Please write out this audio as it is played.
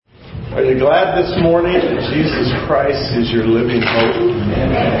Are you glad this morning that Jesus Christ is your living hope?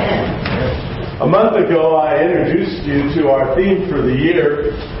 Amen. A month ago, I introduced you to our theme for the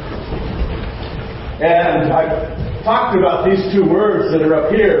year. And I talked about these two words that are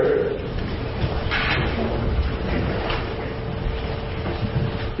up here.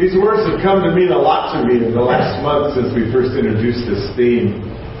 These words have come to mean a lot to me in the last month since we first introduced this theme.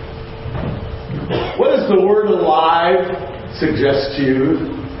 What does the word alive suggest to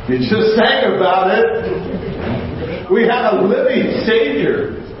you? You just sang about it. We have a living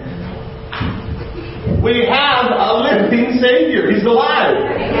Savior. We have a living Savior. He's alive.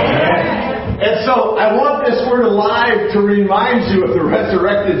 And so I want this word alive to remind you of the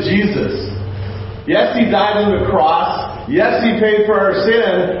resurrected Jesus. Yes, He died on the cross. Yes, He paid for our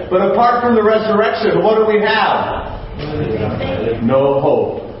sin. But apart from the resurrection, what do we have? No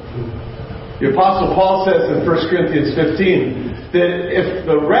hope. The Apostle Paul says in 1 Corinthians 15 that if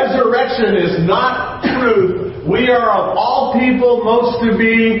the resurrection is not truth, we are of all people most to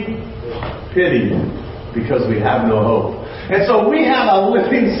be pitied because we have no hope. And so we have a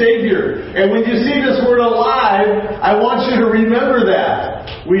living Savior. And when you see this word alive, I want you to remember that.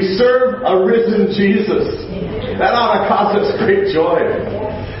 We serve a risen Jesus. That ought to cause us great joy.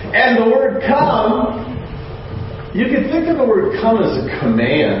 And the word come, you can think of the word come as a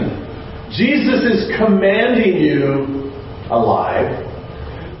command. Jesus is commanding you alive.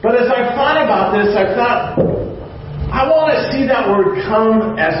 But as I thought about this, I thought, I want to see that word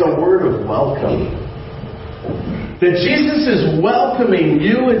come as a word of welcome. That Jesus is welcoming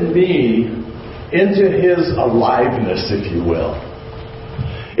you and me into His aliveness, if you will.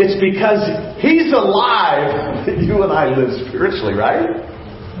 It's because He's alive that you and I live spiritually, right?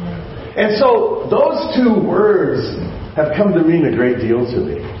 And so those two words have come to mean a great deal to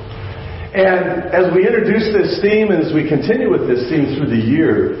me. And as we introduce this theme and as we continue with this theme through the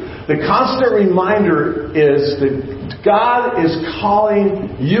year, the constant reminder is that God is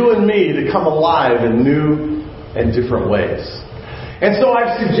calling you and me to come alive in new and different ways. And so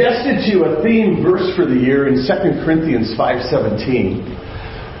I've suggested to you a theme verse for the year in 2 Corinthians 5:17.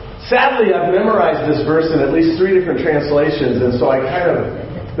 Sadly, I've memorized this verse in at least 3 different translations, and so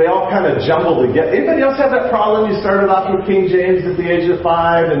they all kind of jumble together. Anybody else have that problem? You started off with King James at the age of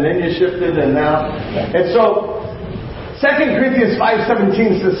 5, and then you shifted, and now. And so, 2 Corinthians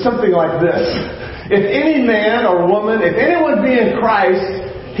 5:17 says something like this. If any man or woman, if anyone be in Christ,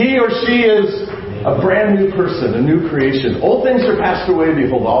 he or she is a brand new person, a new creation. Old things are passed away,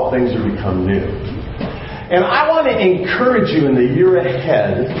 behold, all things are become new. And I want to encourage you in the year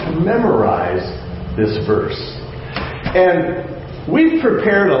ahead to memorize this verse. And we've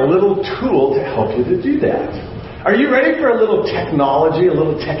prepared a little tool to help you to do that. Are you ready for a little technology, a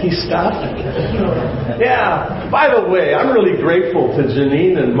little techie stuff? Yeah. By the way, I'm really grateful to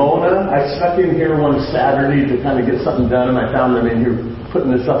Janine and Mona. I snuck in here one Saturday to kind of get something done, and I found them in here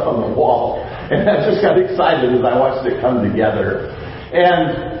putting this up on the wall. And I just got excited as I watched it come together.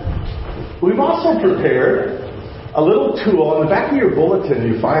 And we've also prepared a little tool. On the back of your bulletin,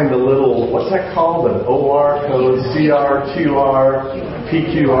 you find a little, what's that called? An OR code, CR, QR,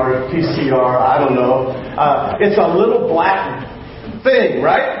 PQR, PCR, I don't know. It's a little black thing,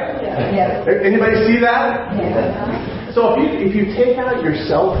 right? Yeah. Anybody see that? Yeah. So if you take out your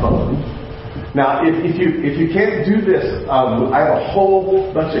cell phone, now if you can't do this, I have a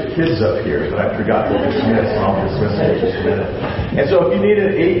whole bunch of kids up here that I forgot to dismiss, and I'll dismiss them in just a minute. And so if you need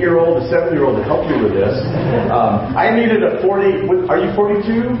an 8-year-old, a 7-year-old to help you with this, I needed a 40, are you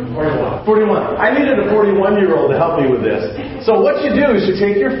 42? 41. I needed a 41-year-old to help me with this. So what you do is you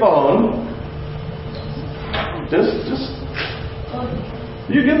take your phone, just,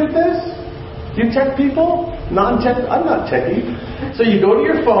 you good with this? You tech people? Non-tech? I'm not techie. So you go to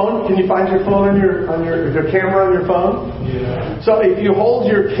your phone. Can you find your phone on your camera on your phone? Yeah. So if you hold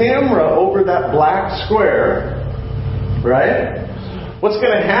your camera over that black square, right? What's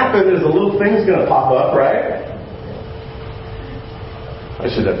going to happen is a little thing's going to pop up, right? I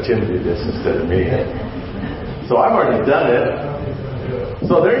should have Tim do this instead of me. So I've already done it.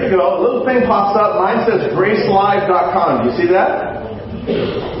 So there you go. A little thing pops up. Mine says gracelive.com. Do you see that?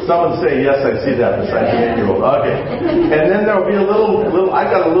 Someone say, yes, I see that besides the 8-year-old. Okay. And then there'll be a little, I've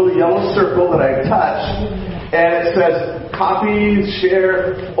got a little yellow circle that I touch, and it says, copy,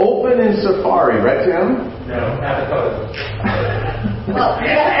 share, open in Safari. Right, Tim? No, have it code.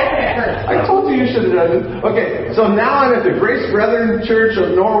 I told you should have done it. Okay, so now I'm at the Grace Brethren Church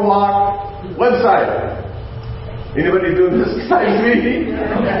of Norwalk website. Anybody doing this besides me?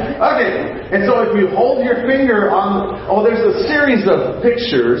 Okay. And so if you hold your finger on, there's a series of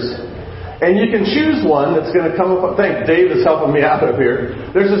pictures. And you can choose one that's going to come up. Thank Dave is helping me out up here.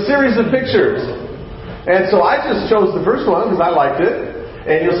 There's a series of pictures. And so I just chose the first one because I liked it.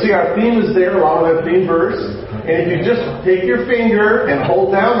 And you'll see our theme is there along with the theme verse. And if you just take your finger and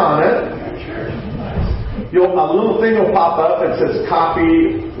hold down on it, a little thing will pop up that says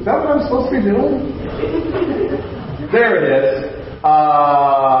copy. Is that what I'm supposed to be doing? There it is.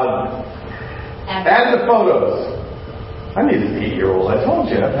 Add the photos. I need an 8-year-old, I told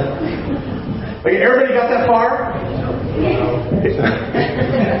you. Okay, everybody got that far?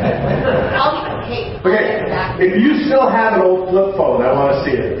 Okay, if you still have an old flip phone, I want to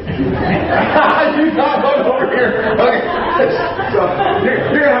see it. You got one over here. Okay, so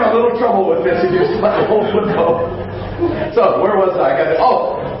you're going to have a little trouble with this if you still have an old flip phone. So, where was I?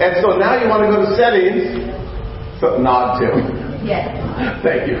 And so now you want to go to settings. So, nod to. Yes.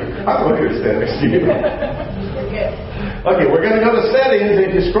 Thank you. I'm going to stand next to you. Okay, we're going to go to settings. And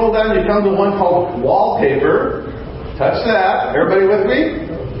if you scroll down, you come to one called wallpaper. Touch that. Everybody with me?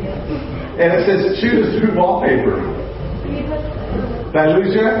 And it says choose new wallpaper. Did I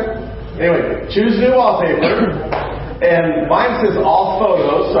lose you? Anyway, choose new wallpaper. And mine says all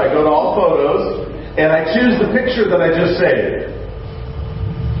photos. So I go to all photos. And I choose the picture that I just saved.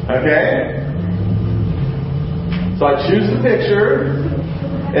 Okay? So I choose the picture,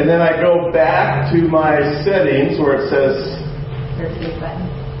 and then I go back to my settings where it says...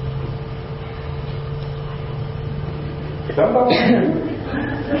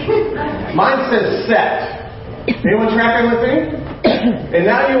 Mine says set. Anyone tracking with me? And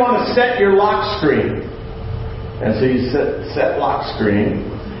now you want to set your lock screen. And so you set lock screen.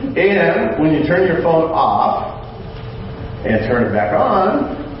 And when you turn your phone off and turn it back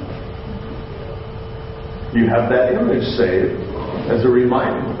on, you have that image saved as a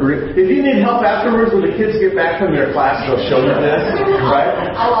reminder. If you need help afterwards when the kids get back from their class, they'll show you this,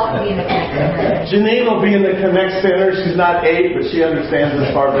 right? I'll also be in the Connect Center. Janine will be in the Connect Center. She's not 8, but she understands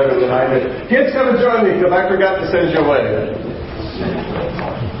this far better than I do. Kids, come and join me because I forgot to send you away.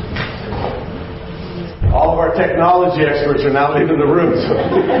 All of our technology experts are now leaving the room, so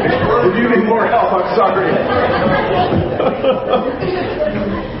if you need more help, I'm sorry.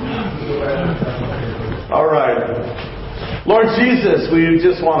 All right. Lord Jesus, we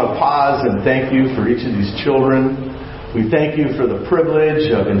just want to pause and thank you for each of these children. We thank you for the privilege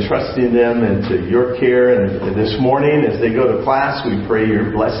of entrusting them into your care. And this morning, as they go to class, we pray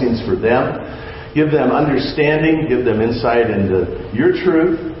your blessings for them. Give them understanding, give them insight into your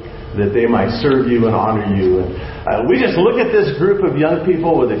truth, that they might serve you and honor you. And we just look at this group of young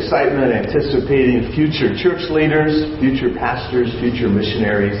people with excitement, anticipating future church leaders, future pastors, future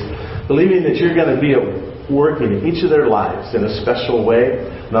missionaries, believing that you're going to be at work in each of their lives in a special way,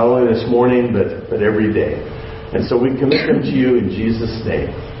 not only this morning, but every day. And so we commit them to you in Jesus'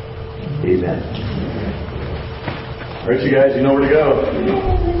 name. Amen. All right, you guys, you know where to go.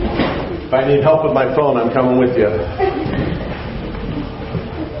 If I need help with my phone, I'm coming with you.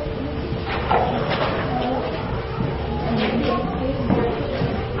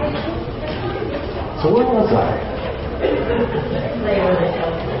 So where was I?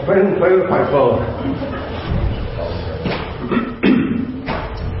 Play with my phone.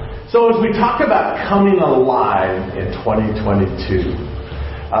 So as we talk about coming alive in 2022,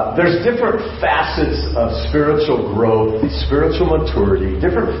 there's different facets of spiritual growth, spiritual maturity,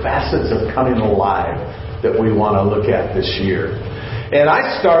 different facets of coming alive that we want to look at this year. And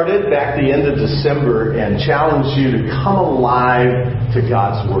I started back the end of December and challenged you to come alive to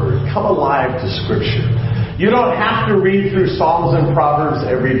God's Word. Come alive to Scripture. You don't have to read through Psalms and Proverbs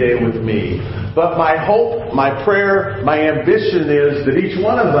every day with me. But my hope, my prayer, my ambition is that each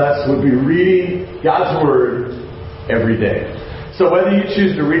one of us would be reading God's Word every day. So whether you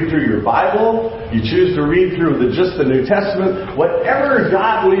choose to read through your Bible, you choose to read through just the New Testament, whatever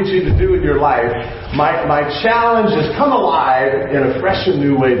God leads you to do in your life, my challenge is come alive in a fresh and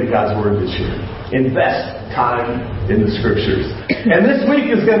new way to God's Word this year. Invest time in the Scriptures. And this week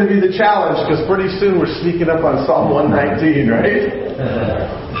is going to be the challenge because pretty soon we're sneaking up on Psalm 119, right?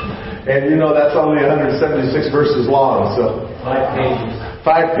 And you know that's only 176 verses long, so 5 pages.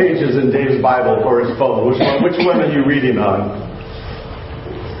 5 pages in Dave's Bible for his phone. Which one are you reading on?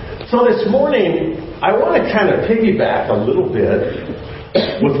 So this morning, I want to kind of piggyback a little bit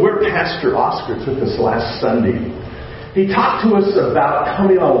with where Pastor Oscar took us last Sunday. He talked to us about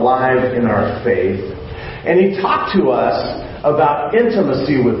coming alive in our faith, and he talked to us about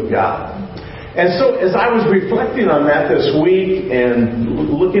intimacy with God. And so as I was reflecting on that this week and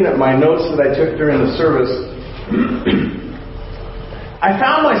looking at my notes that I took during the service, I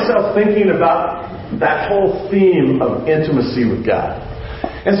found myself thinking about that whole theme of intimacy with God.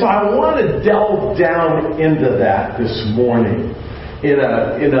 And so I want to delve down into that this morning in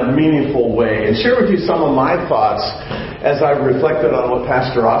a meaningful way and share with you some of my thoughts as I've reflected on what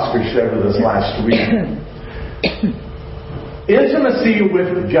Pastor Oscar shared with us last week. Intimacy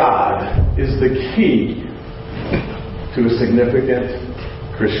with God is the key to a significant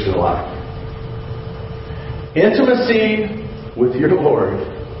Christian life. Intimacy with your Lord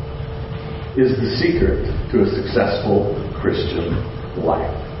is the secret to a successful Christian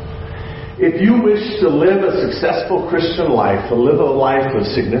life. If you wish to live a successful Christian life, to live a life of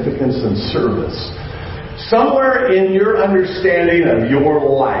significance and service, somewhere in your understanding of your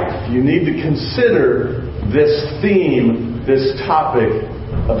life, you need to consider this theme, this topic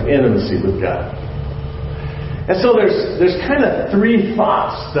of intimacy with God. And so there's kind of three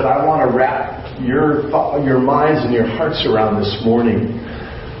thoughts that I want to wrap your minds and your hearts around this morning.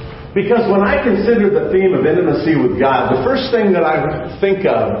 Because when I consider the theme of intimacy with God, the first thing that I think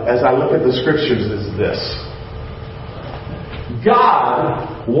of as I look at the Scriptures is this.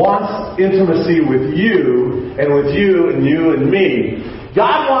 God wants intimacy with you and with you and you and me.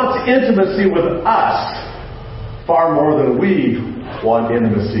 God wants intimacy with us far more than we want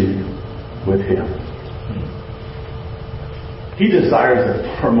intimacy with Him. He desires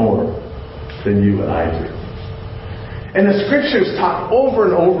it far more than you and I do. And the Scriptures talk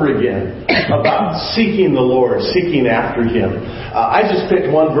over and over again about seeking the Lord, seeking after Him. I just picked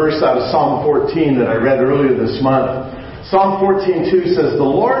one verse out of Psalm 14 that I read earlier this month. Psalm 14:2 says, "The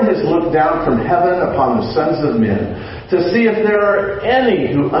Lord has looked down from heaven upon the sons of men to see if there are any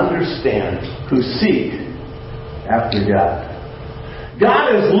who understand, who seek after God."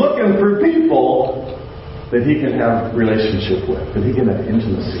 God is looking for people that He can have relationship with, that He can have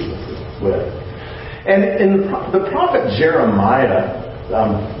intimacy with. And the prophet Jeremiah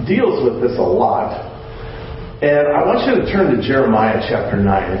deals with this a lot. And I want you to turn to Jeremiah chapter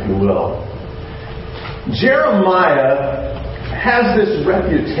 9, if you will. Jeremiah has this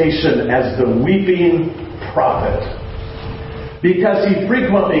reputation as the weeping prophet because he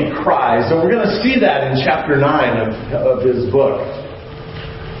frequently cries. And we're going to see that in chapter 9 of his book.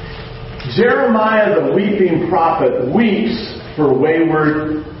 Jeremiah, the weeping prophet, weeps for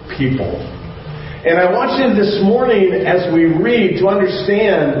wayward people. And I want you this morning, as we read, to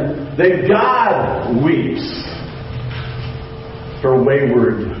understand that God weeps for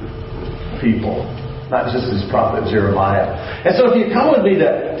wayward people, not just His prophet Jeremiah. And so if you come with me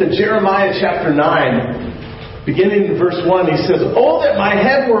to Jeremiah chapter 9, beginning in verse 1, he says, "Oh, that my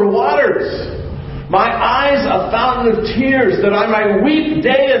head were waters, my eyes a fountain of tears, that I might weep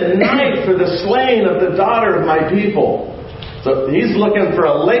day and night for the slain of the daughter of my people." So he's looking for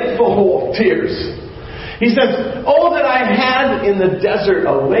a lake full of tears. He says, "Oh, that I had in the desert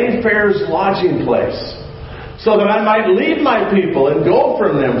a wayfarer's lodging place, so that I might leave my people and go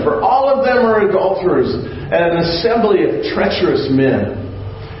from them, for all of them are adulterers and an assembly of treacherous men.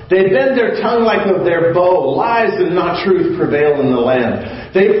 They bend their tongue like their bow, lies and not truth prevail in the land.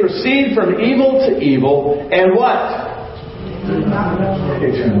 They proceed from evil to evil, and what? They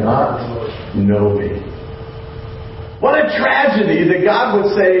do not know me." What a tragedy that God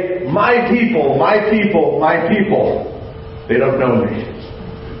would say, "My people, my people, my people, they don't know me.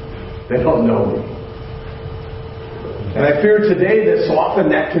 They don't know me." And I fear today that so often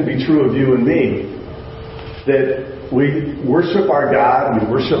that can be true of you and me. That we worship our God, we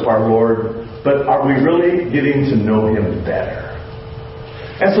worship our Lord, but are we really getting to know Him better?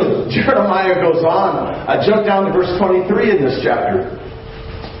 And so Jeremiah goes on. I jump down to verse 23 in this chapter.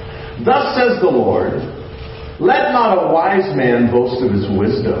 "Thus says the Lord, let not a wise man boast of his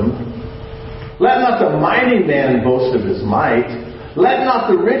wisdom. Let not the mighty man boast of his might. Let not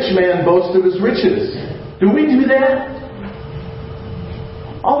the rich man boast of his riches." Do we do that?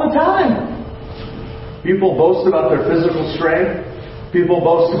 All the time. People boast about their physical strength. People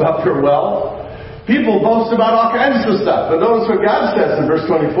boast about their wealth. People boast about all kinds of stuff. But notice what God says in verse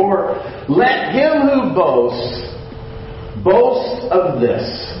 24. "Let him who boasts boast of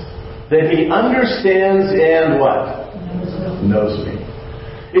this, that he understands and what? Knows me."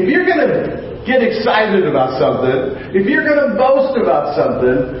 If you're going to get excited about something, if you're going to boast about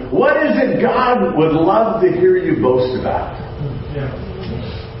something, what is it God would love to hear you boast about?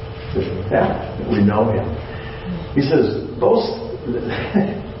 Yeah, we know Him. He says, boast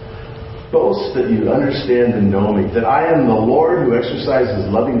that you understand and know me, that I am the Lord who exercises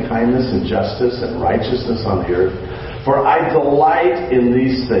loving kindness and justice and righteousness on the earth. For I delight in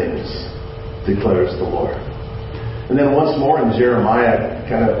these things, declares the Lord. And then once more in Jeremiah,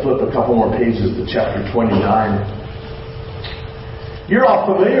 kind of flip a couple more pages to chapter 29. You're all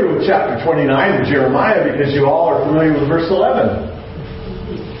familiar with chapter 29 of Jeremiah because you all are familiar with verse 11.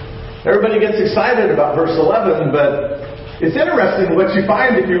 Everybody gets excited about verse 11, but it's interesting what you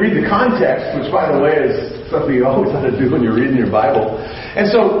find if you read the context, which, by the way, is something you always ought to do when you're reading your Bible. And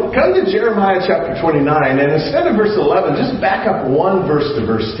so come to Jeremiah chapter 29, and instead of verse 11, just back up one verse to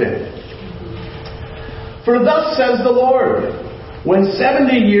verse 10. For thus says the Lord, when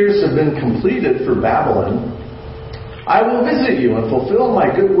 70 years have been completed for Babylon, I will visit you and fulfill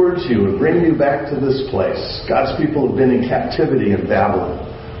my good word to you and bring you back to this place. God's people have been in captivity in Babylon.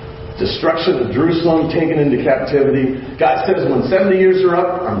 Destruction of Jerusalem, taken into captivity. God says, when 70 years are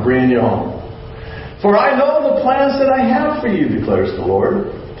up, I'm bringing you home. For I know the plans that I have for you, declares the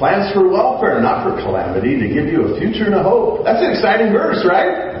Lord. Plans for welfare, not for calamity, to give you a future and a hope. That's an exciting verse,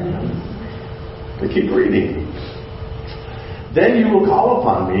 right? But keep reading. Then you will call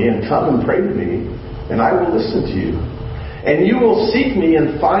upon me and come and pray to me, and I will listen to you. And you will seek me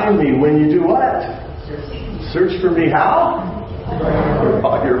and find me when you do what? Search for me how? With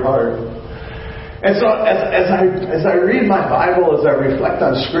all your heart. And so as I read my Bible, as I reflect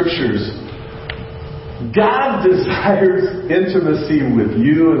on scriptures, God desires intimacy with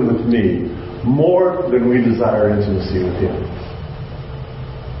you and with me more than we desire intimacy with Him.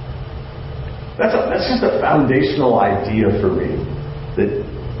 That's just a foundational idea for me, that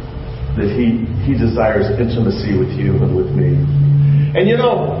He desires intimacy with you and with me. And you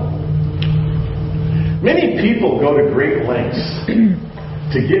know, many people go to great lengths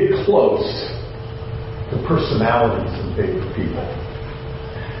to get close to personalities and favorite people.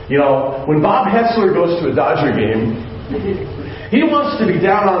 You know, when Bob Hetzler goes to a Dodger game, he wants to be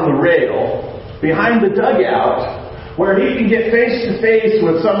down on the rail behind the dugout where he can get face to face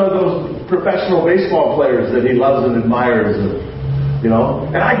with some of those professional baseball players that he loves and admires. And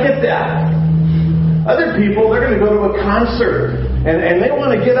I get that. Other people, they're going to go to a concert and they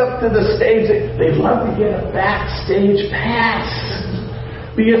want to get up to the stage. They'd love to get a backstage pass.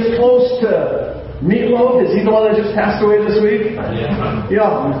 Be as close to Meatloaf. Is he the one that just passed away this week? Yeah,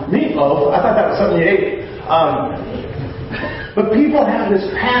 Meatloaf. I thought that was something you ate. But people have this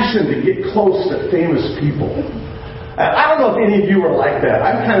passion to get close to famous people. I don't know if any of you are like that.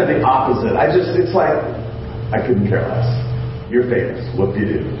 I'm kind of the opposite. It's like, I couldn't care less. You're famous. What do you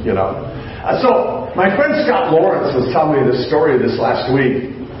do? So, my friend Scott Lawrence was telling me this story this last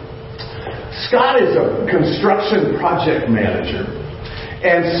week. Scott is a construction project manager.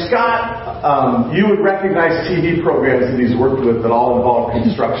 And Scott, you would recognize TV programs that he's worked with that all involve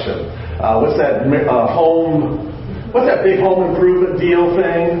construction. What's that big home improvement deal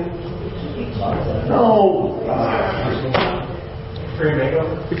thing? No.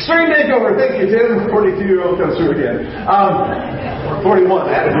 Extreme Makeover. Thank you, Tim. 42-year-old comes through again. 41.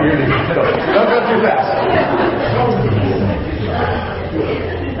 I had to be here. Don't go too fast.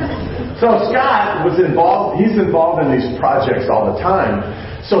 So Scott was involved. He's involved in these projects all the time.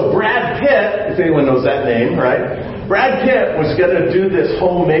 So Brad Pitt, if anyone knows that name, right? Brad Pitt was going to do this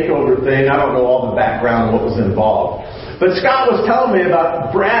home makeover thing. I don't know all the background, what was involved. But Scott was telling me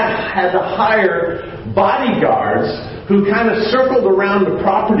about Brad had to hire bodyguards who kind of circled around the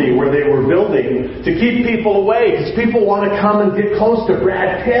property where they were building to keep people away because people want to come and get close to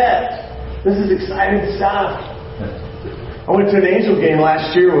Brad Pitt. This is exciting stuff. I went to an Angel game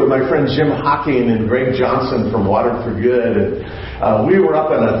last year with my friend Jim Hocking and Greg Johnson from Water for Good. And we were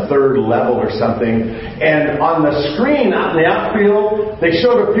up on a third level or something. And on the screen out in the outfield, they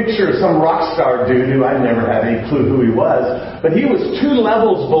showed a picture of some rock star dude who I never had any clue who he was. But he was 2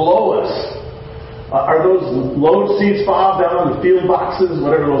 levels below us. Are those load seats, Bob, down on the field boxes,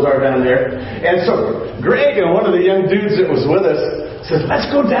 whatever those are down there? And so Greg and one of the young dudes that was with us says, let's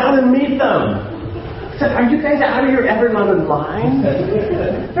go down and meet them. I said, are you guys out of your Everlund line?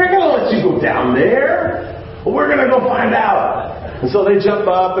 They're going to let you go down there. Well, we're going to go find out. And so they jump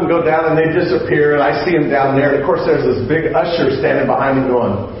up and go down and they disappear. And I see them down there. And of course, there's this big usher standing behind me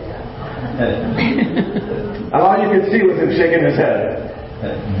going. And all you could see was him shaking his head.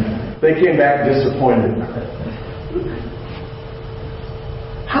 They came back disappointed.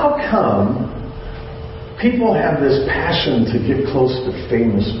 How come people have this passion to get close to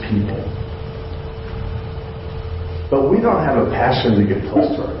famous people, but we don't have a passion to get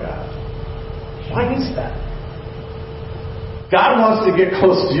close to our God? Why is that? God wants to get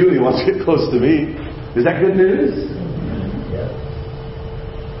close to you. He wants to get close to me. Is that good news?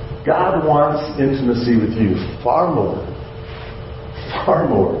 God wants intimacy with you far more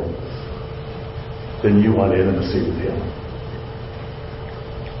than you want intimacy with Him.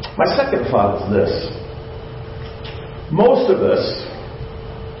 My second thought is this. Most of us,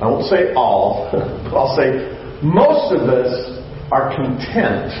 I won't say all, but I'll say most of us are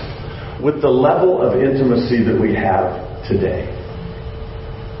content with the level of intimacy that we have today.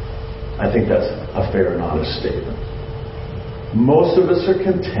 I think that's a fair and honest statement. Most of us are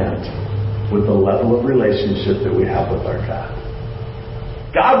content with the level of relationship that we have with our God.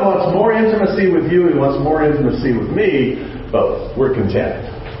 God wants more intimacy with you. He wants more intimacy with me. But we're content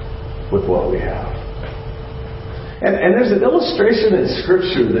with what we have. And there's an illustration in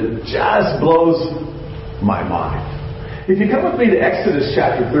Scripture that just blows my mind. If you come with me to Exodus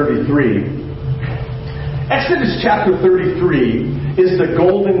chapter 33. Exodus chapter 33 is the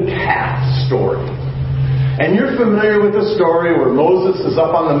golden calf story. And you're familiar with the story where Moses is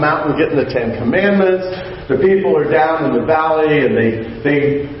up on the mountain getting the 10 Commandments. The people are down in the valley and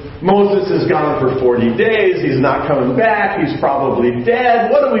Moses is gone for 40 days. He's not coming back. He's probably dead.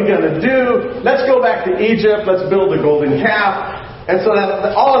 What are we going to do? Let's go back to Egypt. Let's build a golden calf. And so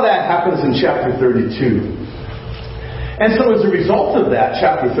all of that happens in chapter 32. And so as a result of that,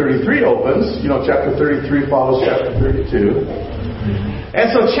 chapter 33 opens. Chapter 33 follows chapter 32.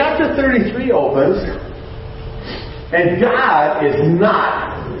 And so chapter 33 opens. And God is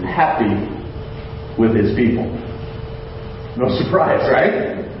not happy with His people. No surprise,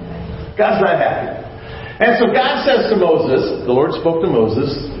 right? God's not happy. And so God says to Moses, the Lord spoke to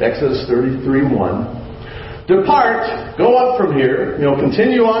Moses, Exodus 33:1, "Depart, go up from here,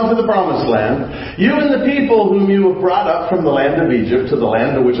 continue on to the promised land, you and the people whom you have brought up from the land of Egypt to the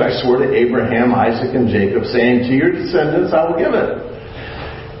land to which I swore to Abraham, Isaac, and Jacob, saying, to your descendants I will give it."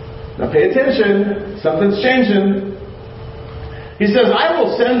 Now pay attention, something's changing. He says, "I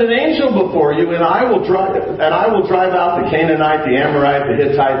will send an angel before you, and I will drive out the Canaanite, the Amorite, the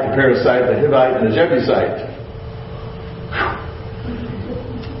Hittite, the Perizzite, the Hivite, and the Jebusite."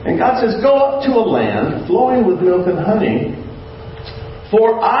 And God says, "Go up to a land flowing with milk and honey,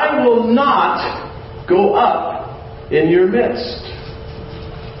 for I will not go up in your midst,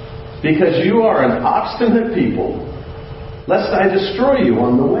 because you are an obstinate people, lest I destroy you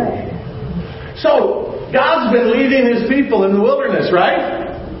on the way." So, God's been leading His people in the wilderness,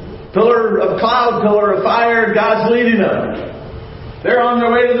 right? Pillar of cloud, pillar of fire, God's leading them. They're on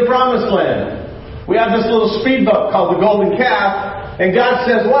their way to the promised land. We have this little speed boat called the Golden Calf, and God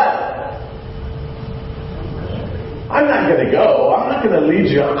says what? I'm not going to go. I'm not going to lead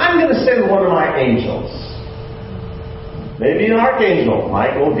you. I'm going to send one of my angels. Maybe an archangel.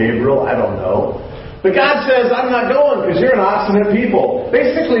 Michael, Gabriel, I don't know. But God says, I'm not going because you're an obstinate people.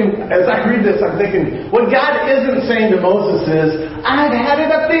 Basically, as I read this, I'm thinking, what God isn't saying to Moses is, I've had it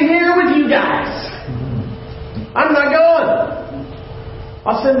up to here with you guys. I'm not going.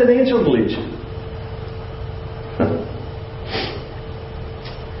 I'll send an angel to lead you.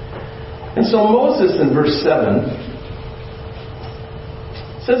 And so Moses in verse 7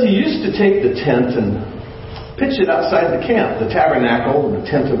 says he used to take the tent and pitch it outside the camp, the tabernacle, the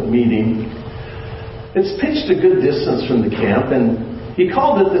tent of meeting. It's pitched a good distance from the camp, and he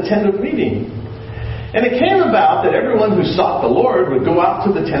called it the tent of meeting. And it came about that everyone who sought the Lord would go out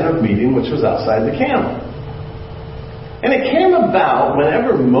to the tent of meeting, which was outside the camp. And it came about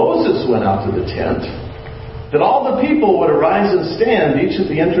whenever Moses went out to the tent, that all the people would arise and stand, each at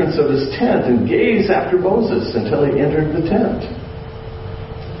the entrance of his tent, and gaze after Moses until he entered the tent.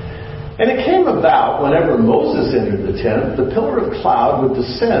 And it came about, whenever Moses entered the tent, the pillar of cloud would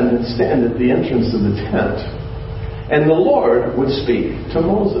descend and stand at the entrance of the tent. And the Lord would speak to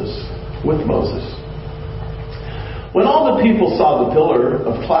Moses, with Moses. When all the people saw the pillar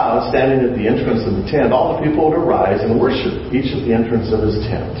of cloud standing at the entrance of the tent, all the people would arise and worship, each at the entrance of his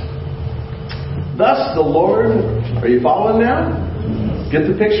tent. Thus the Lord, are you following now? Get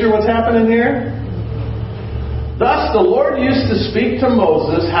the picture what's happening here? Thus the Lord used to speak to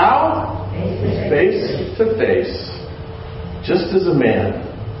Moses, how? Face to face, just as a man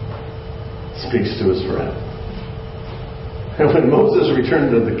speaks to his friend. And when Moses returned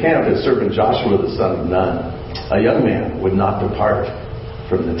to the camp, his servant Joshua the son of Nun, a young man, would not depart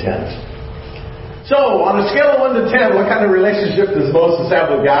from the tent. So, on a scale of 1 to 10, what kind of relationship does Moses have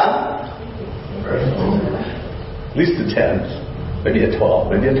with God? At least a 10. Maybe a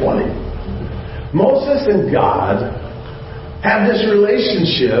 12. Maybe a 20. Moses and God have this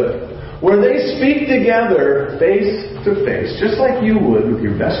relationship where they speak together face to face, just like you would with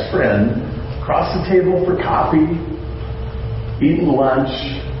your best friend, across the table for coffee, eating lunch,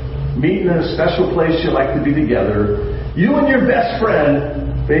 meeting in a special place you like to be together. You and your best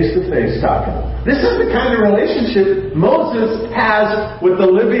friend face to face talking. This is the kind of relationship Moses has with the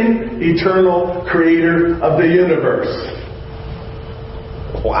living, eternal creator of the universe.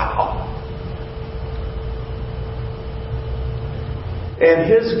 Wow. And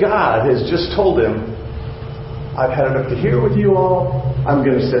his God has just told him, I've had it up to here with you all. I'm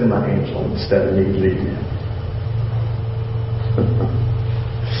going to send my angel instead of me leading you.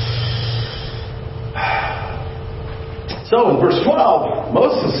 So in verse 12,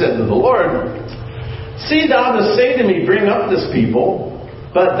 Moses said to the Lord, "See thou dost say to me, bring up this people,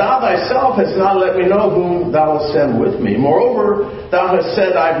 but thou thyself hast not let me know whom thou wilt send with me. Moreover, thou hast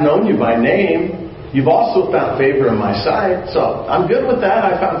said, I've known you by name. You've also found favor in my sight." So I'm good with that.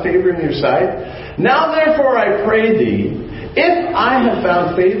 I found favor in your sight. "Now therefore I pray thee, if I have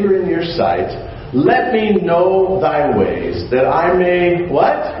found favor in your sight, let me know thy ways, that I may,"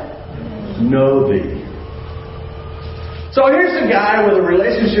 what? "Know thee." So here's a guy with a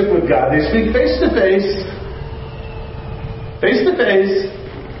relationship with God. They speak face to face. Face to face.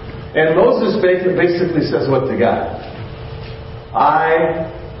 And Moses basically says what to God? "I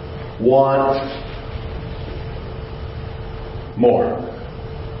want more."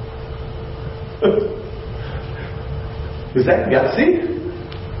 Is that gutsy?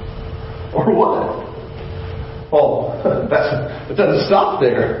 Or what? Oh, it doesn't stop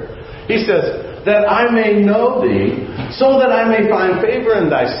there. He says, "That I may know thee, so that I may find favor in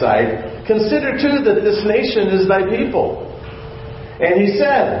thy sight. Consider too that this nation is thy people." And he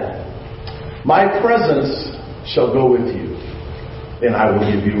said, "My presence shall go with you, and I will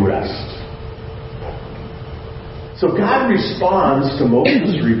give you rest." So God responds to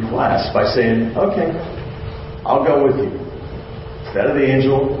Moses' request by saying, "Okay, I'll go with you. Instead of the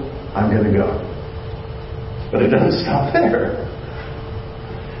angel, I'm going to go." But it doesn't stop there.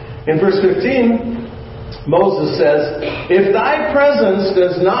 In verse 15, Moses says, "If thy presence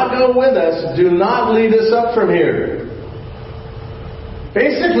does not go with us, do not lead us up from here."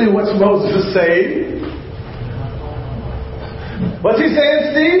 Basically, what's Moses saying? What's he saying,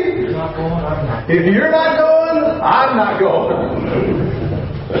 Steve? You're not going, I'm not. If you're not going, I'm not going.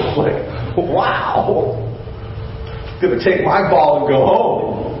 Like, wow. I'm going to take my ball and go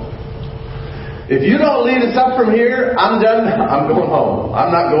home. If you don't lead us up from here, I'm done. I'm going home.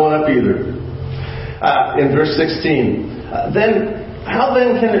 I'm not going up either. In verse 16, how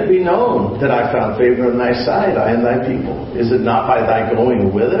then can it be known that I found favor in thy sight, I and thy people? Is it not by thy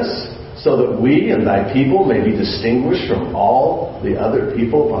going with us, so that we and thy people may be distinguished from all the other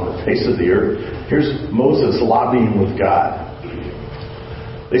people upon the face of the earth? Here's Moses lobbying with God.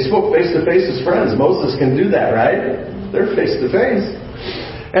 They spoke face to face as friends. Moses can do that, right? They're face to face.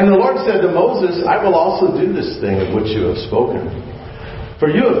 And the Lord said to Moses, "I will also do this thing of which you have spoken. For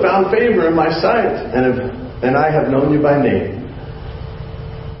you have found favor in my sight, and I have known you by name."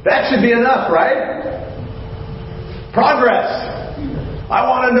 That should be enough, right? Progress. I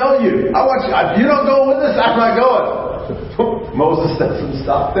want to know you. I want you. If you don't go with us, I'm not going. Moses doesn't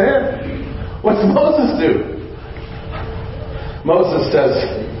stop there. What's Moses do? Moses says,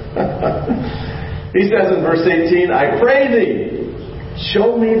 he says in verse 18, "I pray thee,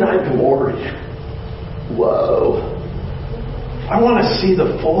 show me thy glory." Whoa. I want to see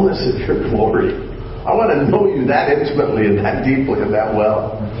the fullness of your glory. I want to know you that intimately and that deeply and that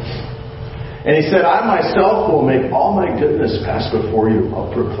well. And he said, "I myself will make all my goodness pass before you.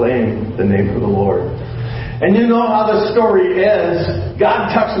 I'll proclaim the name of the Lord." And you know how the story ends.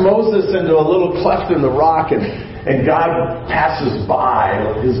 God tucks Moses into a little cleft in the rock, and God passes by.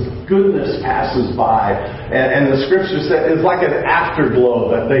 His goodness passes by. And the scripture says it's like an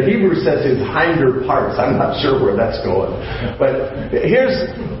afterglow. The Hebrew says his hinder parts. I'm not sure where that's going. But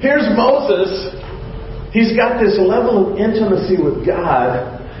here's Moses. He's got this level of intimacy with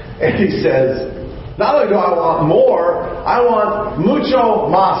God. And he says, not only do I want more, I want mucho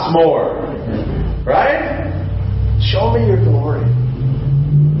más more. Right? Show me your glory.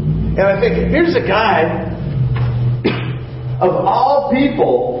 And I think, here's a guy of all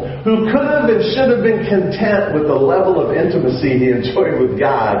people who could have and should have been content with the level of intimacy he enjoyed with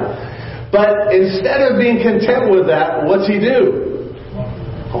God. But instead of being content with that, what's he do?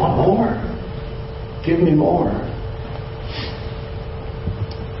 I want more. Give me more.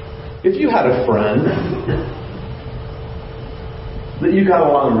 If you had a friend that you got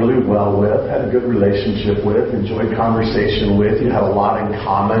along really well with, had a good relationship with, enjoyed conversation with, you had a lot in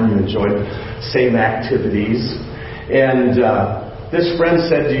common, you enjoyed same activities, and this friend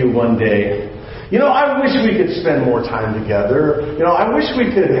said to you one day, I wish we could spend more time together. I wish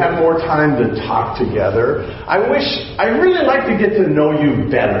we could have more time to talk together. I'd really like to get to know you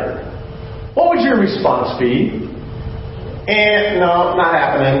better. What would your response be? No, not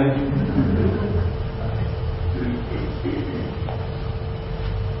happening.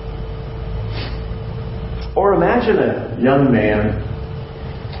 Or imagine a young man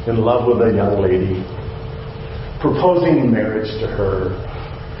in love with a young lady, proposing marriage to her.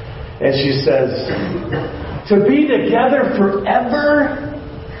 And she says, "To be together forever?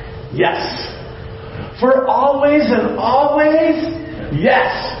 Yes. For always and always?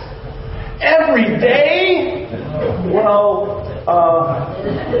 Yes. Every day? Well,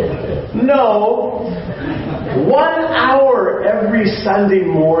 no. 1 hour every Sunday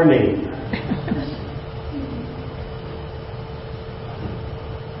morning.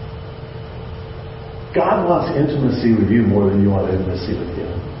 God wants intimacy with you more than you want intimacy with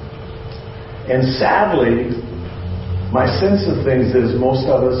Him. And sadly, my sense of things is most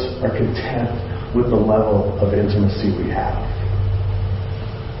of us are content with the level of intimacy we have.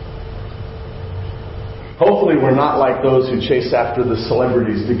 Hopefully we're not like those who chase after the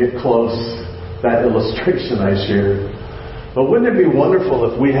celebrities to get close, that illustration I shared. But wouldn't it be wonderful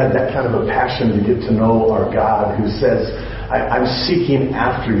if we had that kind of a passion to get to know our God who says, I'm seeking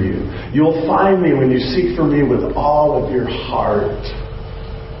after you. You'll find me when you seek for me with all of your heart.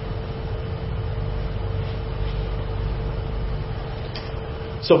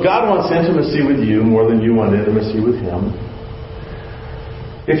 So God wants intimacy with you more than you want intimacy with Him.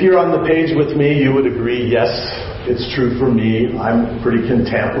 If you're on the page with me, you would agree, yes, it's true for me. I'm pretty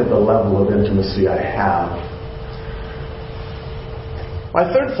content with the level of intimacy I have. My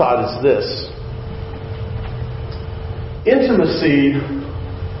third thought is this. Intimacy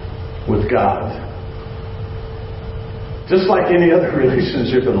with God, just like any other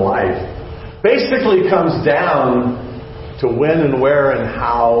relationship in life, basically comes down to when and where and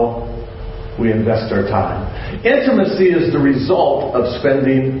how we invest our time. Intimacy is the result of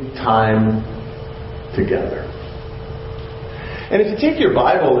spending time together. And if you take your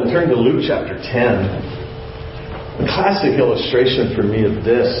Bible and turn to Luke chapter 10, a classic illustration for me of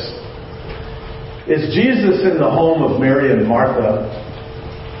this is Jesus in the home of Mary and Martha.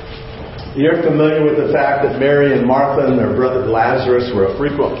 You're familiar with the fact that Mary and Martha and their brother Lazarus were a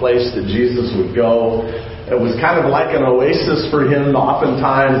frequent place that Jesus would go. It was kind of like an oasis for him.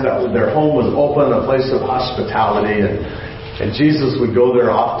 Oftentimes their home was open, a place of hospitality, and Jesus would go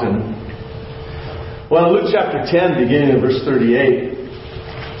there often. Well, in Luke chapter 10, beginning in verse 38,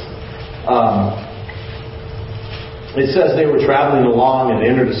 it says they were traveling along and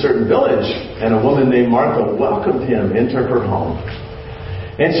entered a certain village, and a woman named Martha welcomed him into her home.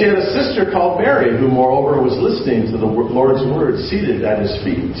 And she had a sister called Mary, who moreover was listening to the Lord's word seated at His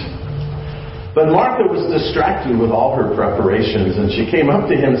feet. But Martha was distracted with all her preparations, and she came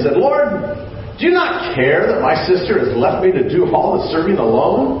up to Him and said, Lord, do you not care that my sister has left me to do all the serving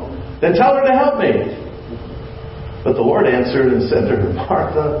alone? Then tell her to help me. But the Lord answered and said to her,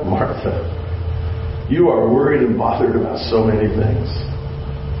 Martha, Martha, you are worried and bothered about so many things.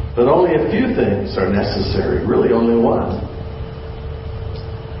 But only a few things are necessary, really only one.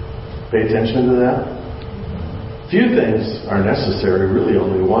 Pay attention to that. Few things are necessary, really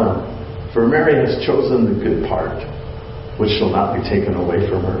only one. For Mary has chosen the good part, which shall not be taken away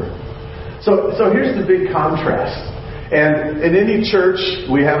from her. So here's the big contrast. And in any church,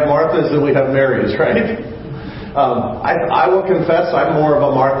 we have Marthas and we have Marys, right? I will confess I'm more of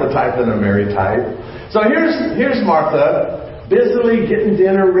a Martha type than a Mary type. So here's Martha, busily getting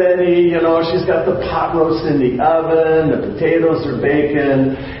dinner ready. You know, she's got the pot roast in the oven, the potatoes are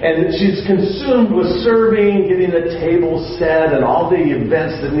baking, and she's consumed with serving, getting the table set, and all the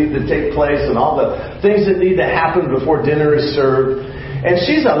events that need to take place, and all the things that need to happen before dinner is served. And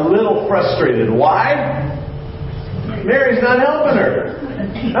she's a little frustrated. Why? Mary's not helping her.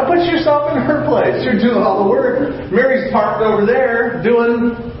 Now put yourself in her place. You're doing all the work. Mary's parked over there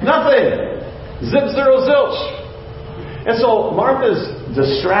doing nothing. Zip, zero, zilch. And so Martha's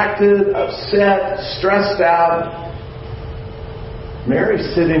distracted, upset, stressed out. Mary's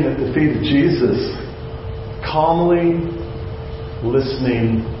sitting at the feet of Jesus, calmly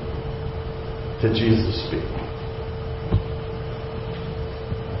listening to Jesus speak.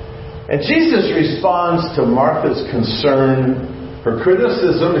 And Jesus responds to Martha's concern, her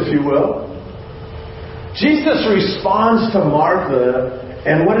criticism, if you will. Jesus responds to Martha,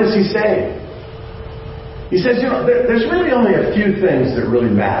 and what does He say? He says, there's really only a few things that really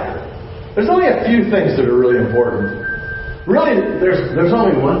matter. There's only a few things that are really important. Really, there's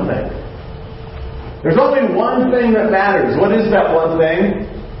only one thing. There's only one thing that matters. What is that one thing?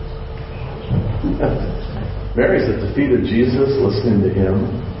 Mary's at the feet of Jesus, listening to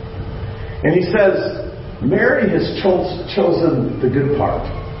Him. And He says, Mary has chosen the good part,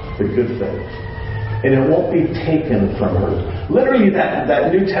 the good thing. And it won't be taken from her. Literally,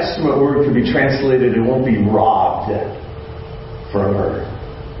 that New Testament word could be translated, it won't be robbed from her.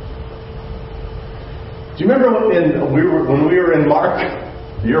 Do you remember when we were in Mark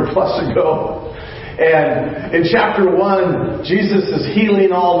a year plus ago? And in chapter 1, Jesus is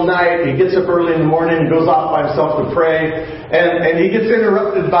healing all night. He gets up early in the morning and goes off by himself to pray. And he gets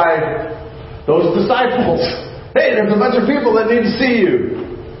interrupted by those disciples. Hey, there's a bunch of people that need to see you.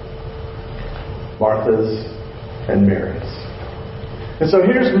 Martha's and Mary's. And so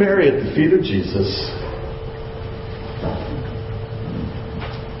here's Mary at the feet of Jesus,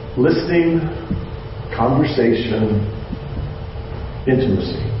 listening, conversation,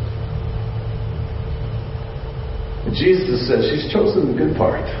 intimacy. And Jesus says she's chosen the good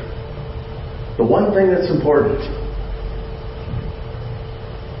part. The one thing that's important.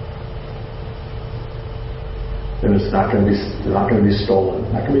 And it's not going to be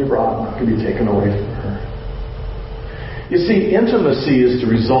stolen, not going to be robbed, not going to be taken away from her. You see, intimacy is the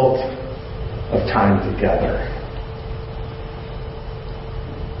result of time together.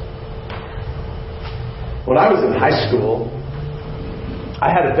 When I was in high school, I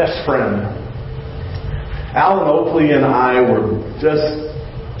had a best friend. Alan Oakley and I were just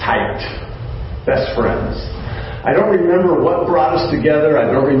tight, best friends. I don't remember what brought us together. I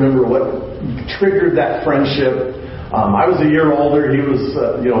don't remember what triggered that friendship. I was a year older. He was,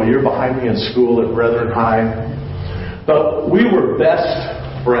 a year behind me in school at Brethren High. But we were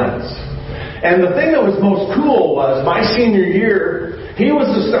best friends. And the thing that was most cool was my senior year, he was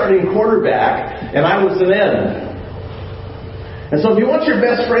the starting quarterback, and I was an end. And so if you want your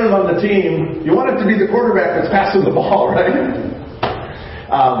best friend on the team, you want it to be the quarterback that's passing the ball, right?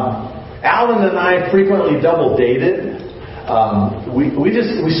 Alan and I frequently double dated. We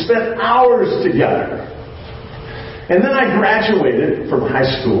spent hours together. And then I graduated from high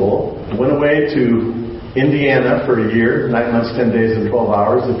school, went away to Indiana for a year, 9 months, 10 days, and 12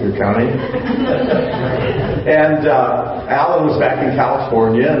 hours, if you're counting. And Alan was back in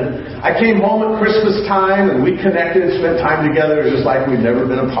California. And I came home at Christmas time, and we connected, spent time together just like we'd never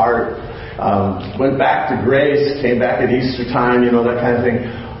been apart. Went back to Grace, came back at Easter time, that kind of thing.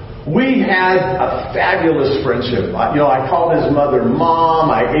 We had a fabulous friendship. I called his mother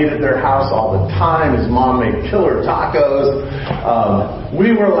Mom. I ate at their house all the time. His mom made killer tacos.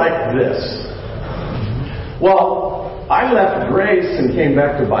 We were like this. Well, I left Grace and came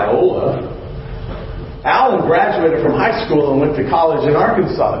back to Biola. Alan graduated from high school and went to college in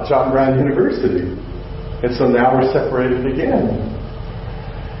Arkansas at John Brown University. And so now we're separated again.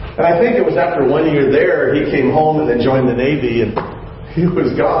 And I think it was after 1 year there, he came home and then joined the Navy, and he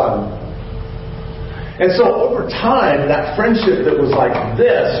was gone. And so over time, that friendship that was like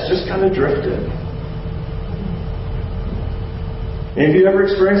this just kind of drifted. Have you ever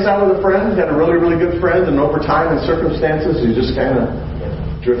experienced that with a friend? Had a really, really good friend, and over time and circumstances, you just kind of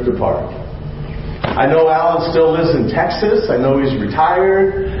drift apart. I know Alan still lives in Texas. I know he's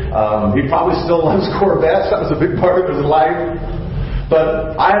retired. He probably still loves Corvettes. That was a big part of his life.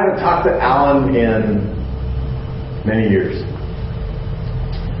 But I haven't talked to Alan in many years.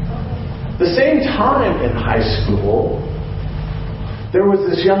 The same time in high school, there was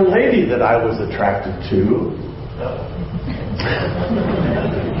this young lady that I was attracted to.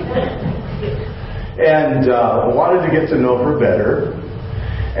 And wanted to get to know her better.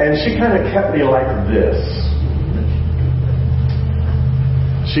 And she kind of kept me like this.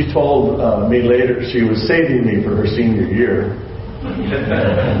 She told me later she was saving me for her senior year.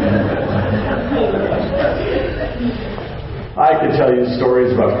 I could tell you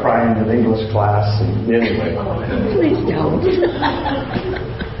stories about crying in English class, and anyway. Please don't.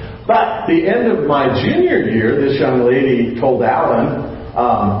 But the end of my junior year, this young lady told Alan,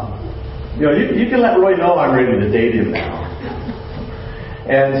 you can let Roy know I'm ready to date him now.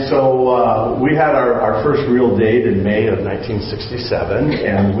 And so we had our first real date in May of 1967,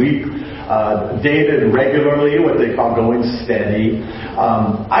 and we dated regularly, what they call going steady.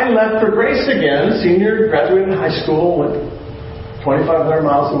 I left for Grace again, senior, graduated high school, went 2,500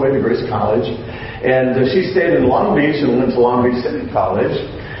 miles away to Grace College. And she stayed in Long Beach and went to Long Beach City College.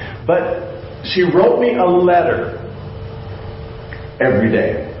 But she wrote me a letter every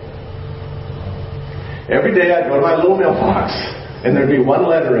day. Every day I'd go to my little mailbox, and there'd be one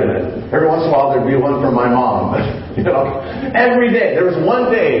letter in it. Every once in a while there'd be one from my mom. Every day. There was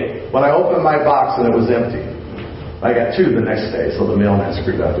one day when I opened my box and it was empty. I got two the next day, so the mailman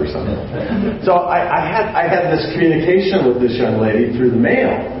screwed up or something. So I had this communication with this young lady through the mail.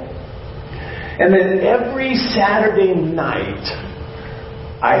 And then every Saturday night,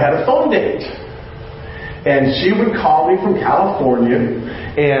 I had a phone date. And she would call me from California,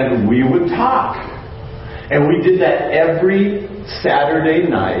 and we would talk. And we did that every Saturday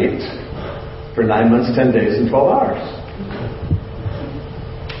night for 9 months, 10 days, and 12 hours.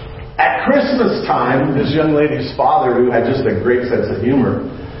 At Christmas time, this young lady's father, who had just a great sense of humor,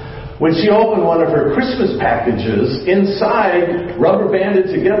 when she opened one of her Christmas packages, inside, rubber banded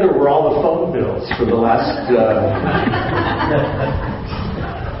together, were all the phone bills for the last...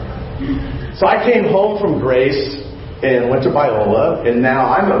 So I came home from Grace, and went to Biola, and now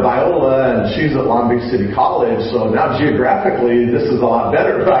I'm at Biola and she's at Long Beach City College, so now geographically this is a lot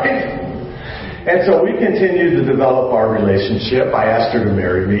better, right? And so we continued to develop our relationship. I asked her to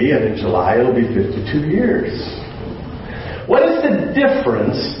marry me, and in July it'll be 52 years. What is the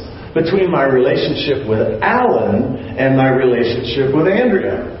difference between my relationship with Alan and my relationship with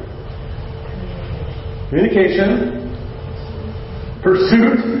Andrea? Communication.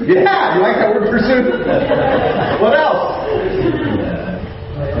 Pursuit. Yeah, you like that word, pursuit? What else?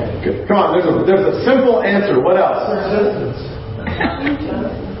 Come on, there's a simple answer. What else? Persistence.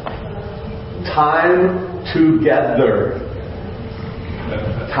 Time together.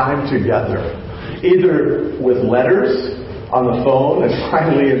 Time together. Either with letters, on the phone, and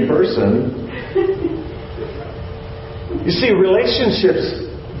finally in person. You see, relationships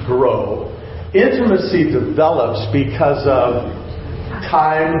grow. Intimacy develops because of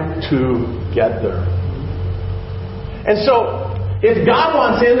time together. And so, if God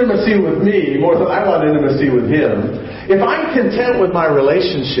wants intimacy with me more than I want intimacy with Him, if I'm content with my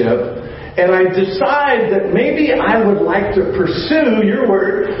relationship, and I decide that maybe I would like to pursue, your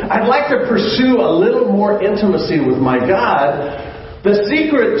word, I'd like to pursue a little more intimacy with my God, the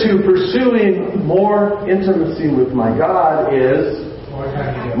secret to pursuing more intimacy with my God is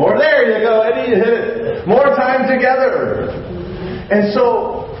more. There you go, Eddie, you hit it. More time together. And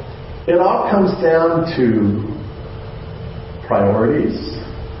so it all comes down to priorities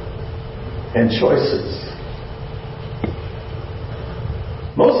and choices.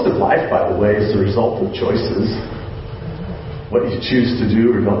 Most of life, by the way, is the result of choices. What you choose to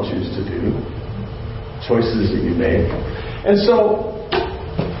do or don't choose to do. Choices that you make. And so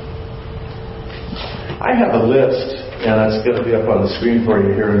I have a list, and it's going to be up on the screen for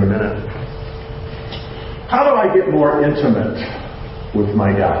you here in a minute. How do I get more intimate with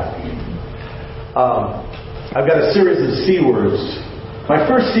my God? I've got a series of C words. My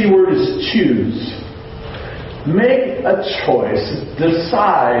first C word is choose. Make a choice.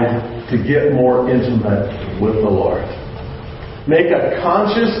 Decide to get more intimate with the Lord. Make a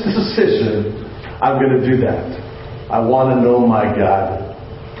conscious decision. I'm going to do that. I want to know my God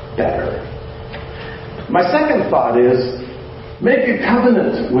better. My second thought is make a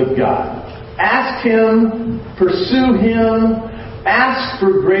covenant with God. Ask Him, pursue Him, ask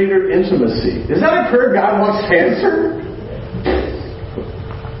for greater intimacy. Is that a prayer God wants to answer?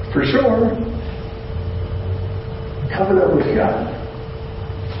 For sure. Covenant with God.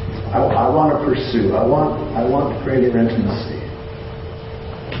 I want to pursue. I want greater intimacy.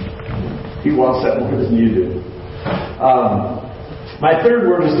 He wants that more than you do. My third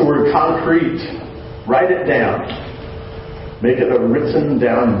word is the word concrete. Write it down. Make it a written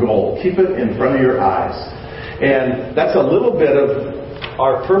down goal. Keep it in front of your eyes. And that's a little bit of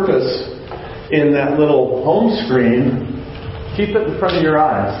our purpose in that little home screen. Keep it in front of your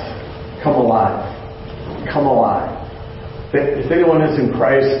eyes. Come alive. Come alive. If anyone is in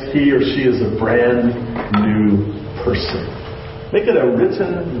Christ, he or she is a brand new person. Make it a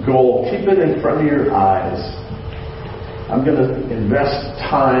written goal. Keep it in front of your eyes. I'm going to invest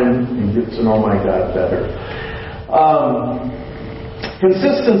time and get to know my God better.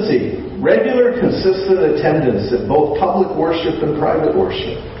 Consistency. Regular, consistent attendance at both public worship and private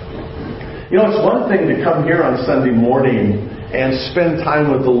worship. You know, it's one thing to come here on Sunday morning and spend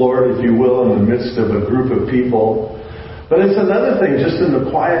time with the Lord, if you will, in the midst of a group of people. But it's another thing just in the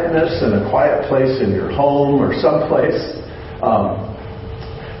quietness and a quiet place in your home or someplace.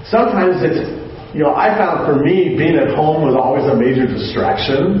 Sometimes it's, I found for me, being at home was always a major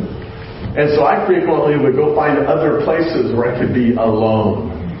distraction. And so I frequently would go find other places where I could be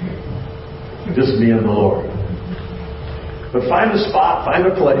alone. Just me and the Lord. But find a spot, find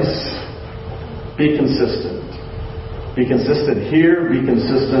a place. Be consistent. Be consistent here, be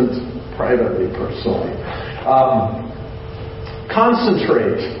consistent privately, personally.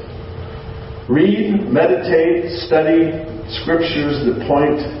 Concentrate. Read, meditate, study scriptures that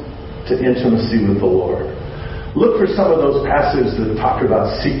point to intimacy with the Lord. Look for some of those passages that talk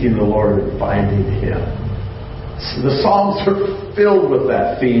about seeking the Lord and finding Him. The Psalms are filled with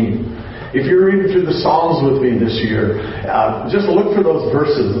that theme. If you're reading through the Psalms with me this year, just look for those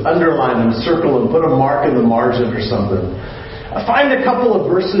verses, underline them, circle them, put a mark in the margin or something. Find a couple of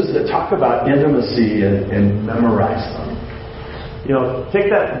verses that talk about intimacy and memorize them.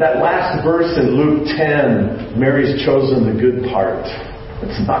 Take that last verse in Luke 10, Mary's chosen the good part.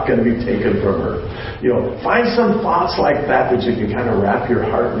 It's not going to be taken from her. Find some thoughts like that you can kind of wrap your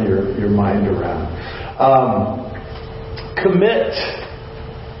heart and your mind around. Commit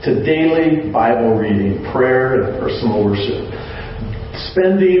to daily Bible reading, prayer, and personal worship.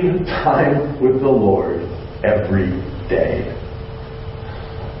 Spending time with the Lord every day.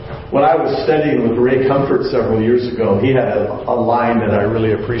 When I was studying with Ray Comfort several years ago, he had a line that I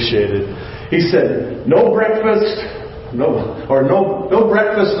really appreciated. He said, no breakfast, no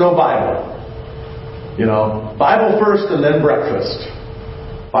breakfast, no Bible. You know, Bible first and then breakfast.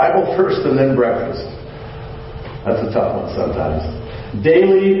 Bible first and then breakfast. That's a tough one sometimes.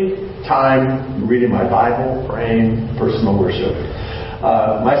 Daily time reading my Bible, praying, personal worship.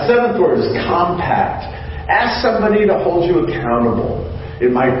 My seventh word is compact. Ask somebody to hold you accountable.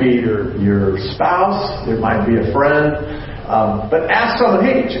 It might be your spouse. It might be a friend. But ask someone,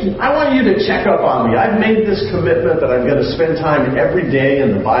 hey, I want you to check up on me. I've made this commitment that I'm going to spend time every day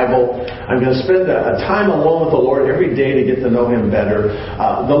in the Bible. I'm going to spend a time alone with the Lord every day to get to know Him better.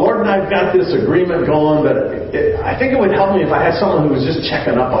 The Lord and I have got this agreement going, but I think it would help me if I had someone who was just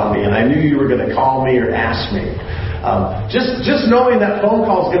checking up on me and I knew you were going to call me or ask me. Just knowing that phone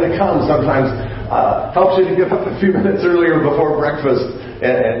call is going to come sometimes helps you to get up a few minutes earlier before breakfast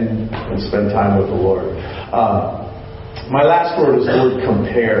and spend time with the Lord. My last word is the word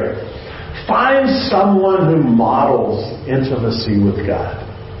compare. Find someone who models intimacy with God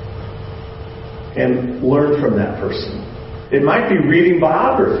and learn from that person. It might be reading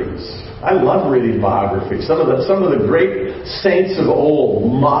biographies. I love reading biographies. Some of the great saints of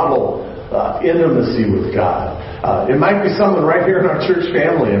old model intimacy with God. It might be someone right here in our church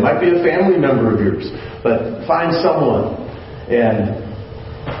family. It might be a family member of yours. But find someone and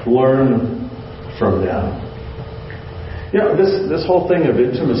learn from them. You know, this whole thing of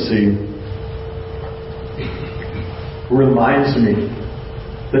intimacy reminds me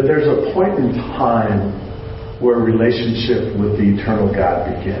that there's a point in time where relationship with the eternal God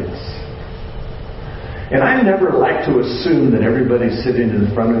begins. And I never like to assume that everybody sitting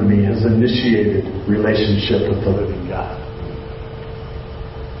in front of me has initiated relationship with the living God.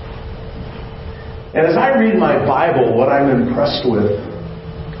 And as I read my Bible, what I'm impressed with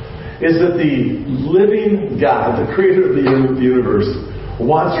is that the living God, the creator of the universe,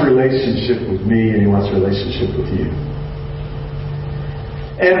 wants relationship with me and He wants relationship with you.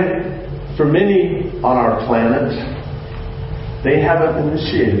 And for many on our planet, they haven't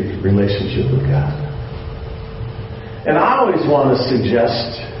initiated relationship with God. And I always want to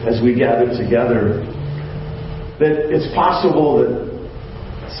suggest, as we gather together, that it's possible that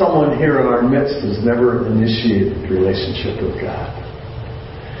someone here in our midst has never initiated relationship with God.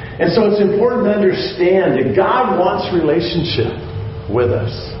 And so it's important to understand that God wants relationship with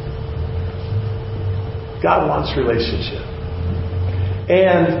us. God wants relationship.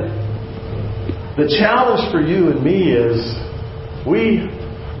 And the challenge for you and me is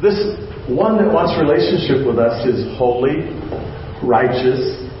this one that wants relationship with us is holy,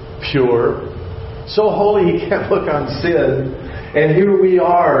 righteous, pure. So holy He can't look on sin. And here we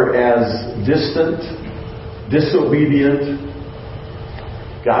are as distant, disobedient.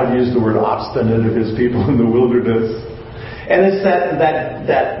 God used the word obstinate of His people in the wilderness. And it's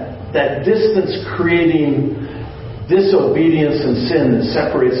that distance creating disobedience and sin that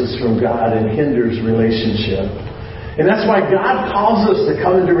separates us from God and hinders relationship. And that's why God calls us to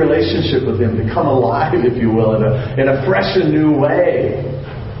come into relationship with Him, to come alive, if you will, in a fresh and new way.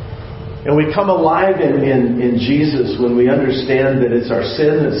 And we come alive in Jesus when we understand that it's our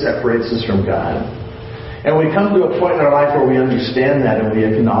sin that separates us from God. And we come to a point in our life where we understand that and we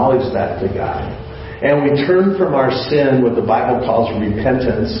acknowledge that to God. And we turn from our sin, what the Bible calls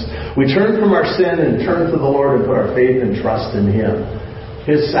repentance. We turn from our sin and turn to the Lord and put our faith and trust in Him.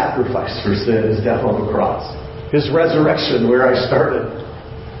 His sacrifice for sin, His death on the cross. His resurrection, where I started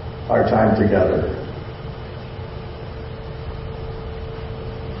our time together.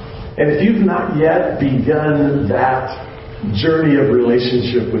 And if you've not yet begun that journey of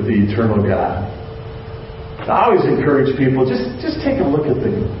relationship with the eternal God, I always encourage people, just take a look at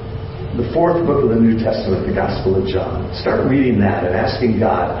the fourth book of the New Testament, the Gospel of John. Start reading that and asking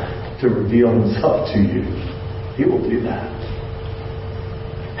God to reveal Himself to you. He will do that.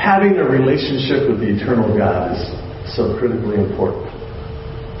 Having a relationship with the eternal God is so critically important.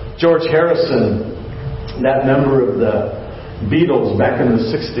 George Harrison, that member of the Beatles back in the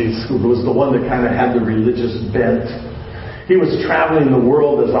 60s, who was the one that kind of had the religious bent, he was traveling the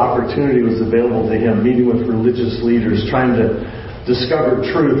world as opportunity was available to him, meeting with religious leaders, trying to discover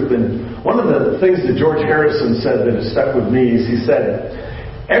truth. And one of the things that George Harrison said that has stuck with me is he said,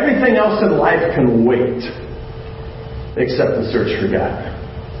 everything else in life can wait except the search for God.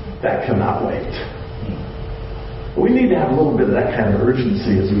 That cannot wait. We need to have a little bit of that kind of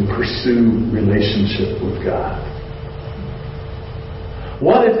urgency as we pursue relationship with God.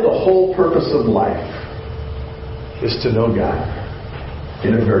 What if the whole purpose of life is to know God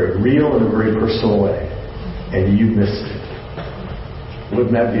in a very real and a very personal way? and you missed it.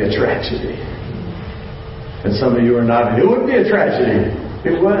 Wouldn't that be a tragedy? And some of you are nodding. It would be a tragedy.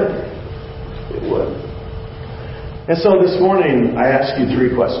 It would. It would. And so this morning, I ask you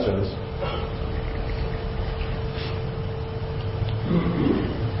 3 questions.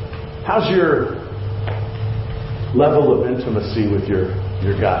 How's your level of intimacy with your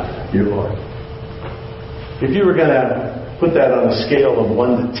God, your Lord? If you were going to put that on a scale of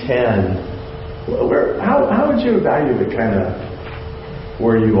 1 to 10, how would you evaluate kind of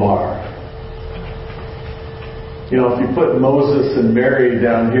where you are? You know, if you put Moses and Mary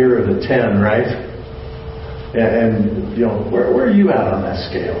down here at a 10, right? And you know, where are you at on that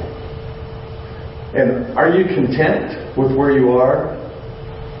scale? And are you content with where you are?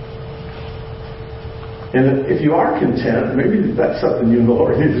 And if you are content, maybe that's something you and the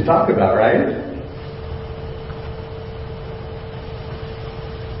Lord need to talk about, right?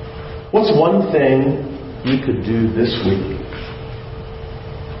 What's one thing you could do this week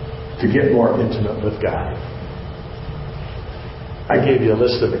to get more intimate with God? I gave you a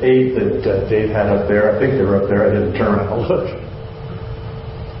list of 8 that Dave had up there. I think they were up there. I didn't turn around and look.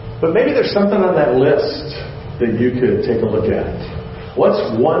 But maybe there's something on that list that you could take a look at. What's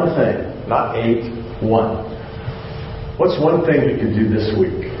one thing? Not 8, 1. What's one thing you could do this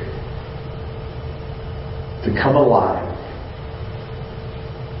week to come alive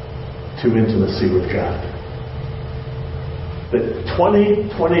to intimacy with God? That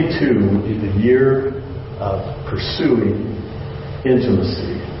 2022 would be the year of pursuing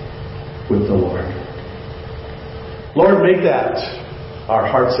intimacy with the Lord. Lord, make that our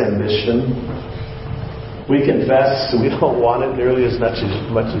heart's ambition. We confess we don't want it nearly as much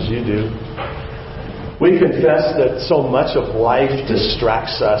as you do. We confess that so much of life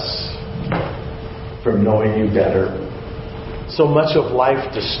distracts us from knowing you better. So much of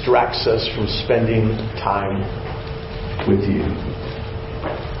life distracts us from spending time with you.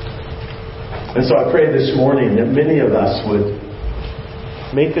 And so I pray this morning that many of us would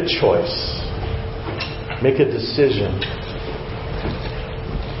make a choice, make a decision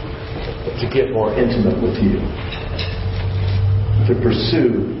to get more intimate with you, to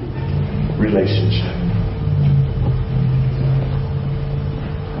pursue relationship.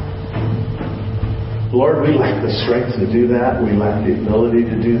 Lord, we lack the strength to do that. We lack the ability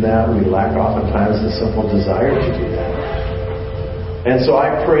to do that. We lack oftentimes the simple desire to do that. And so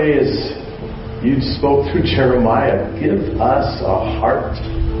I pray, as you spoke through Jeremiah, give us a heart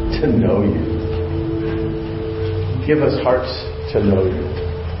to know you. Give us hearts to know you.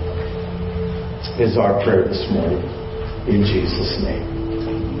 Is our prayer this morning. In Jesus' name.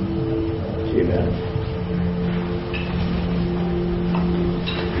 Amen.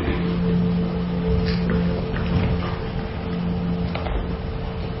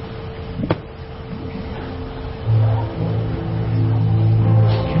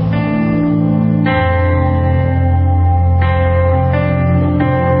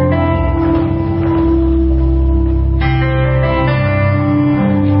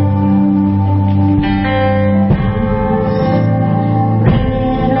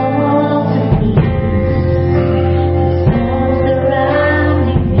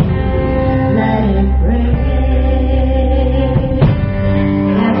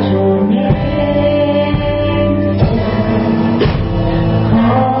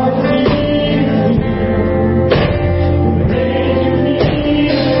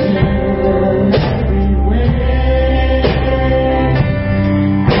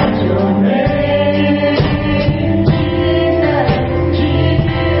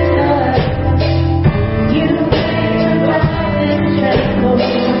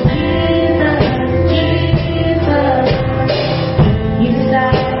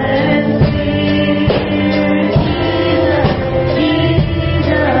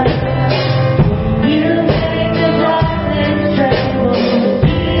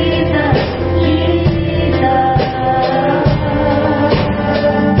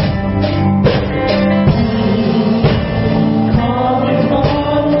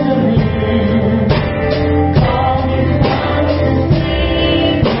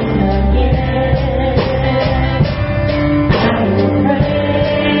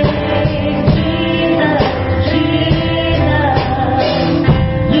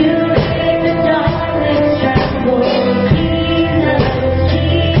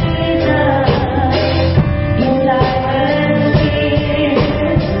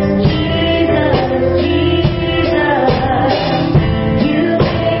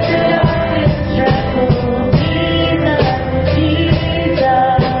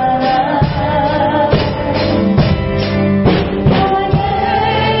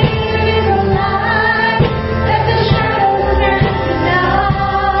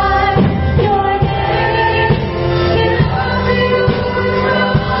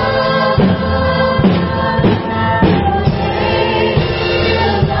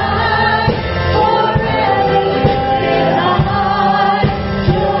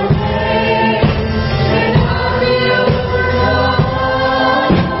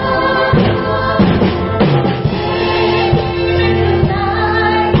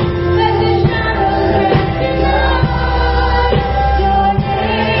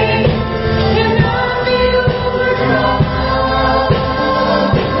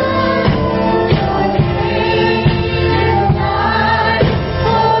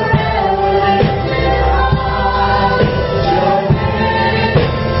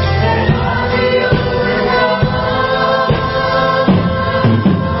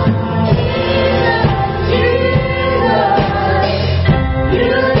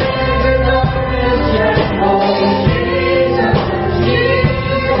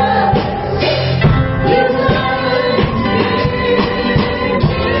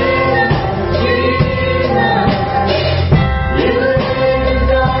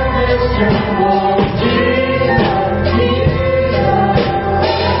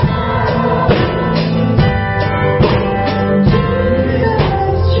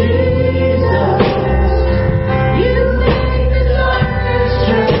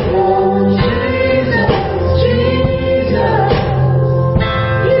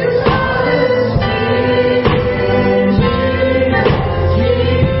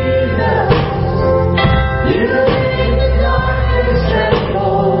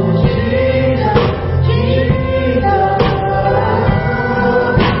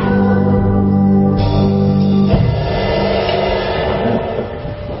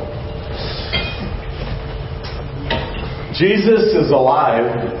 Jesus is alive.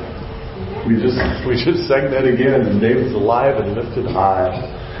 We just sang that again. His name is alive and lifted high.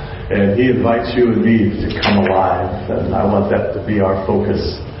 And He invites you and me to come alive. And I want that to be our focus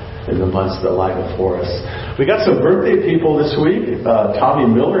in the months that lie before us. We got some birthday people this week. Tommy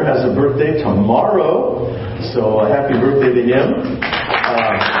Miller has a birthday tomorrow. So happy birthday to him.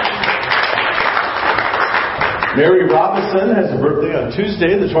 Mary Robinson has a birthday on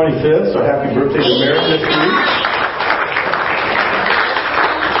Tuesday the 25th. So happy birthday to Mary this week.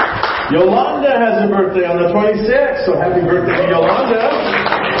 Yolanda has a birthday on the 26th, so happy birthday to Yolanda.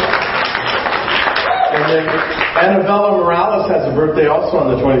 And then Annabella Morales has a birthday also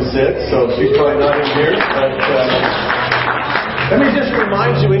on the 26th, so she's probably not in here. But let me just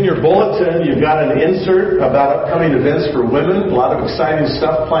remind you, in your bulletin, you've got an insert about upcoming events for women. A lot of exciting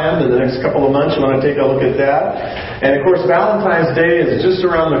stuff planned in the next couple of months. You want to take a look at that. And of course, Valentine's Day is just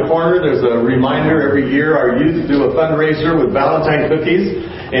around the corner. There's a reminder every year our youth do a fundraiser with Valentine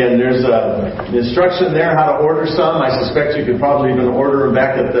cookies. And there's an instruction there how to order some. I suspect you could probably even order them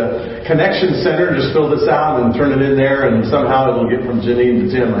back at the Connection Center. Just fill this out and turn it in there, and somehow it'll get from Janine to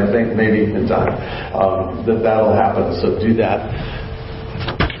Tim, I think, maybe in time. That'll happen, so do that.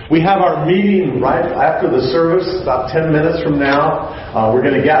 We have our meeting right after the service, about 10 minutes from now. We're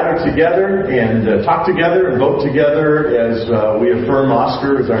going to gather together and talk together and vote together as we affirm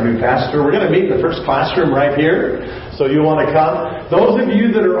Oscar as our new pastor. We're going to meet in the first classroom right here, so you want to come. Those of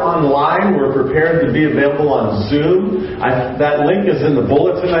you that are online, we're prepared to be available on Zoom. That link is in the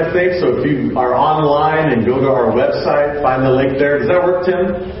bulletin, I think, so if you are online and go to our website, find the link there. Does that work,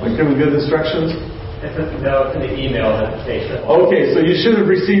 Tim? Like giving good instructions? No, it's in the email notification. Okay, so you should have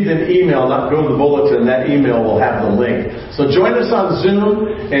received an email, not go to the bulletin. That email will have the link. So join us on Zoom,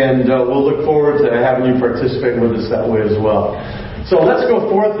 and we'll look forward to having you participate with us that way as well. So let's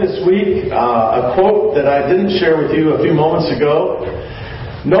go forth this week. A quote that I didn't share with you a few moments ago.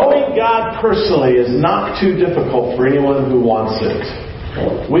 Knowing God personally is not too difficult for anyone who wants it.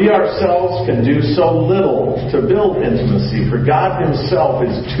 We ourselves can do so little to build intimacy, for God Himself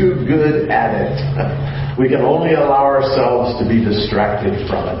is too good at it. We can only allow ourselves to be distracted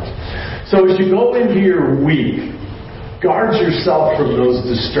from it. So as you go into your week, guard yourself from those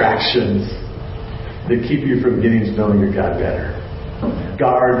distractions that keep you from getting to know your God better.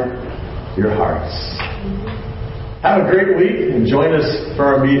 Guard your hearts. Have a great week and join us for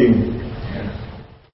our meeting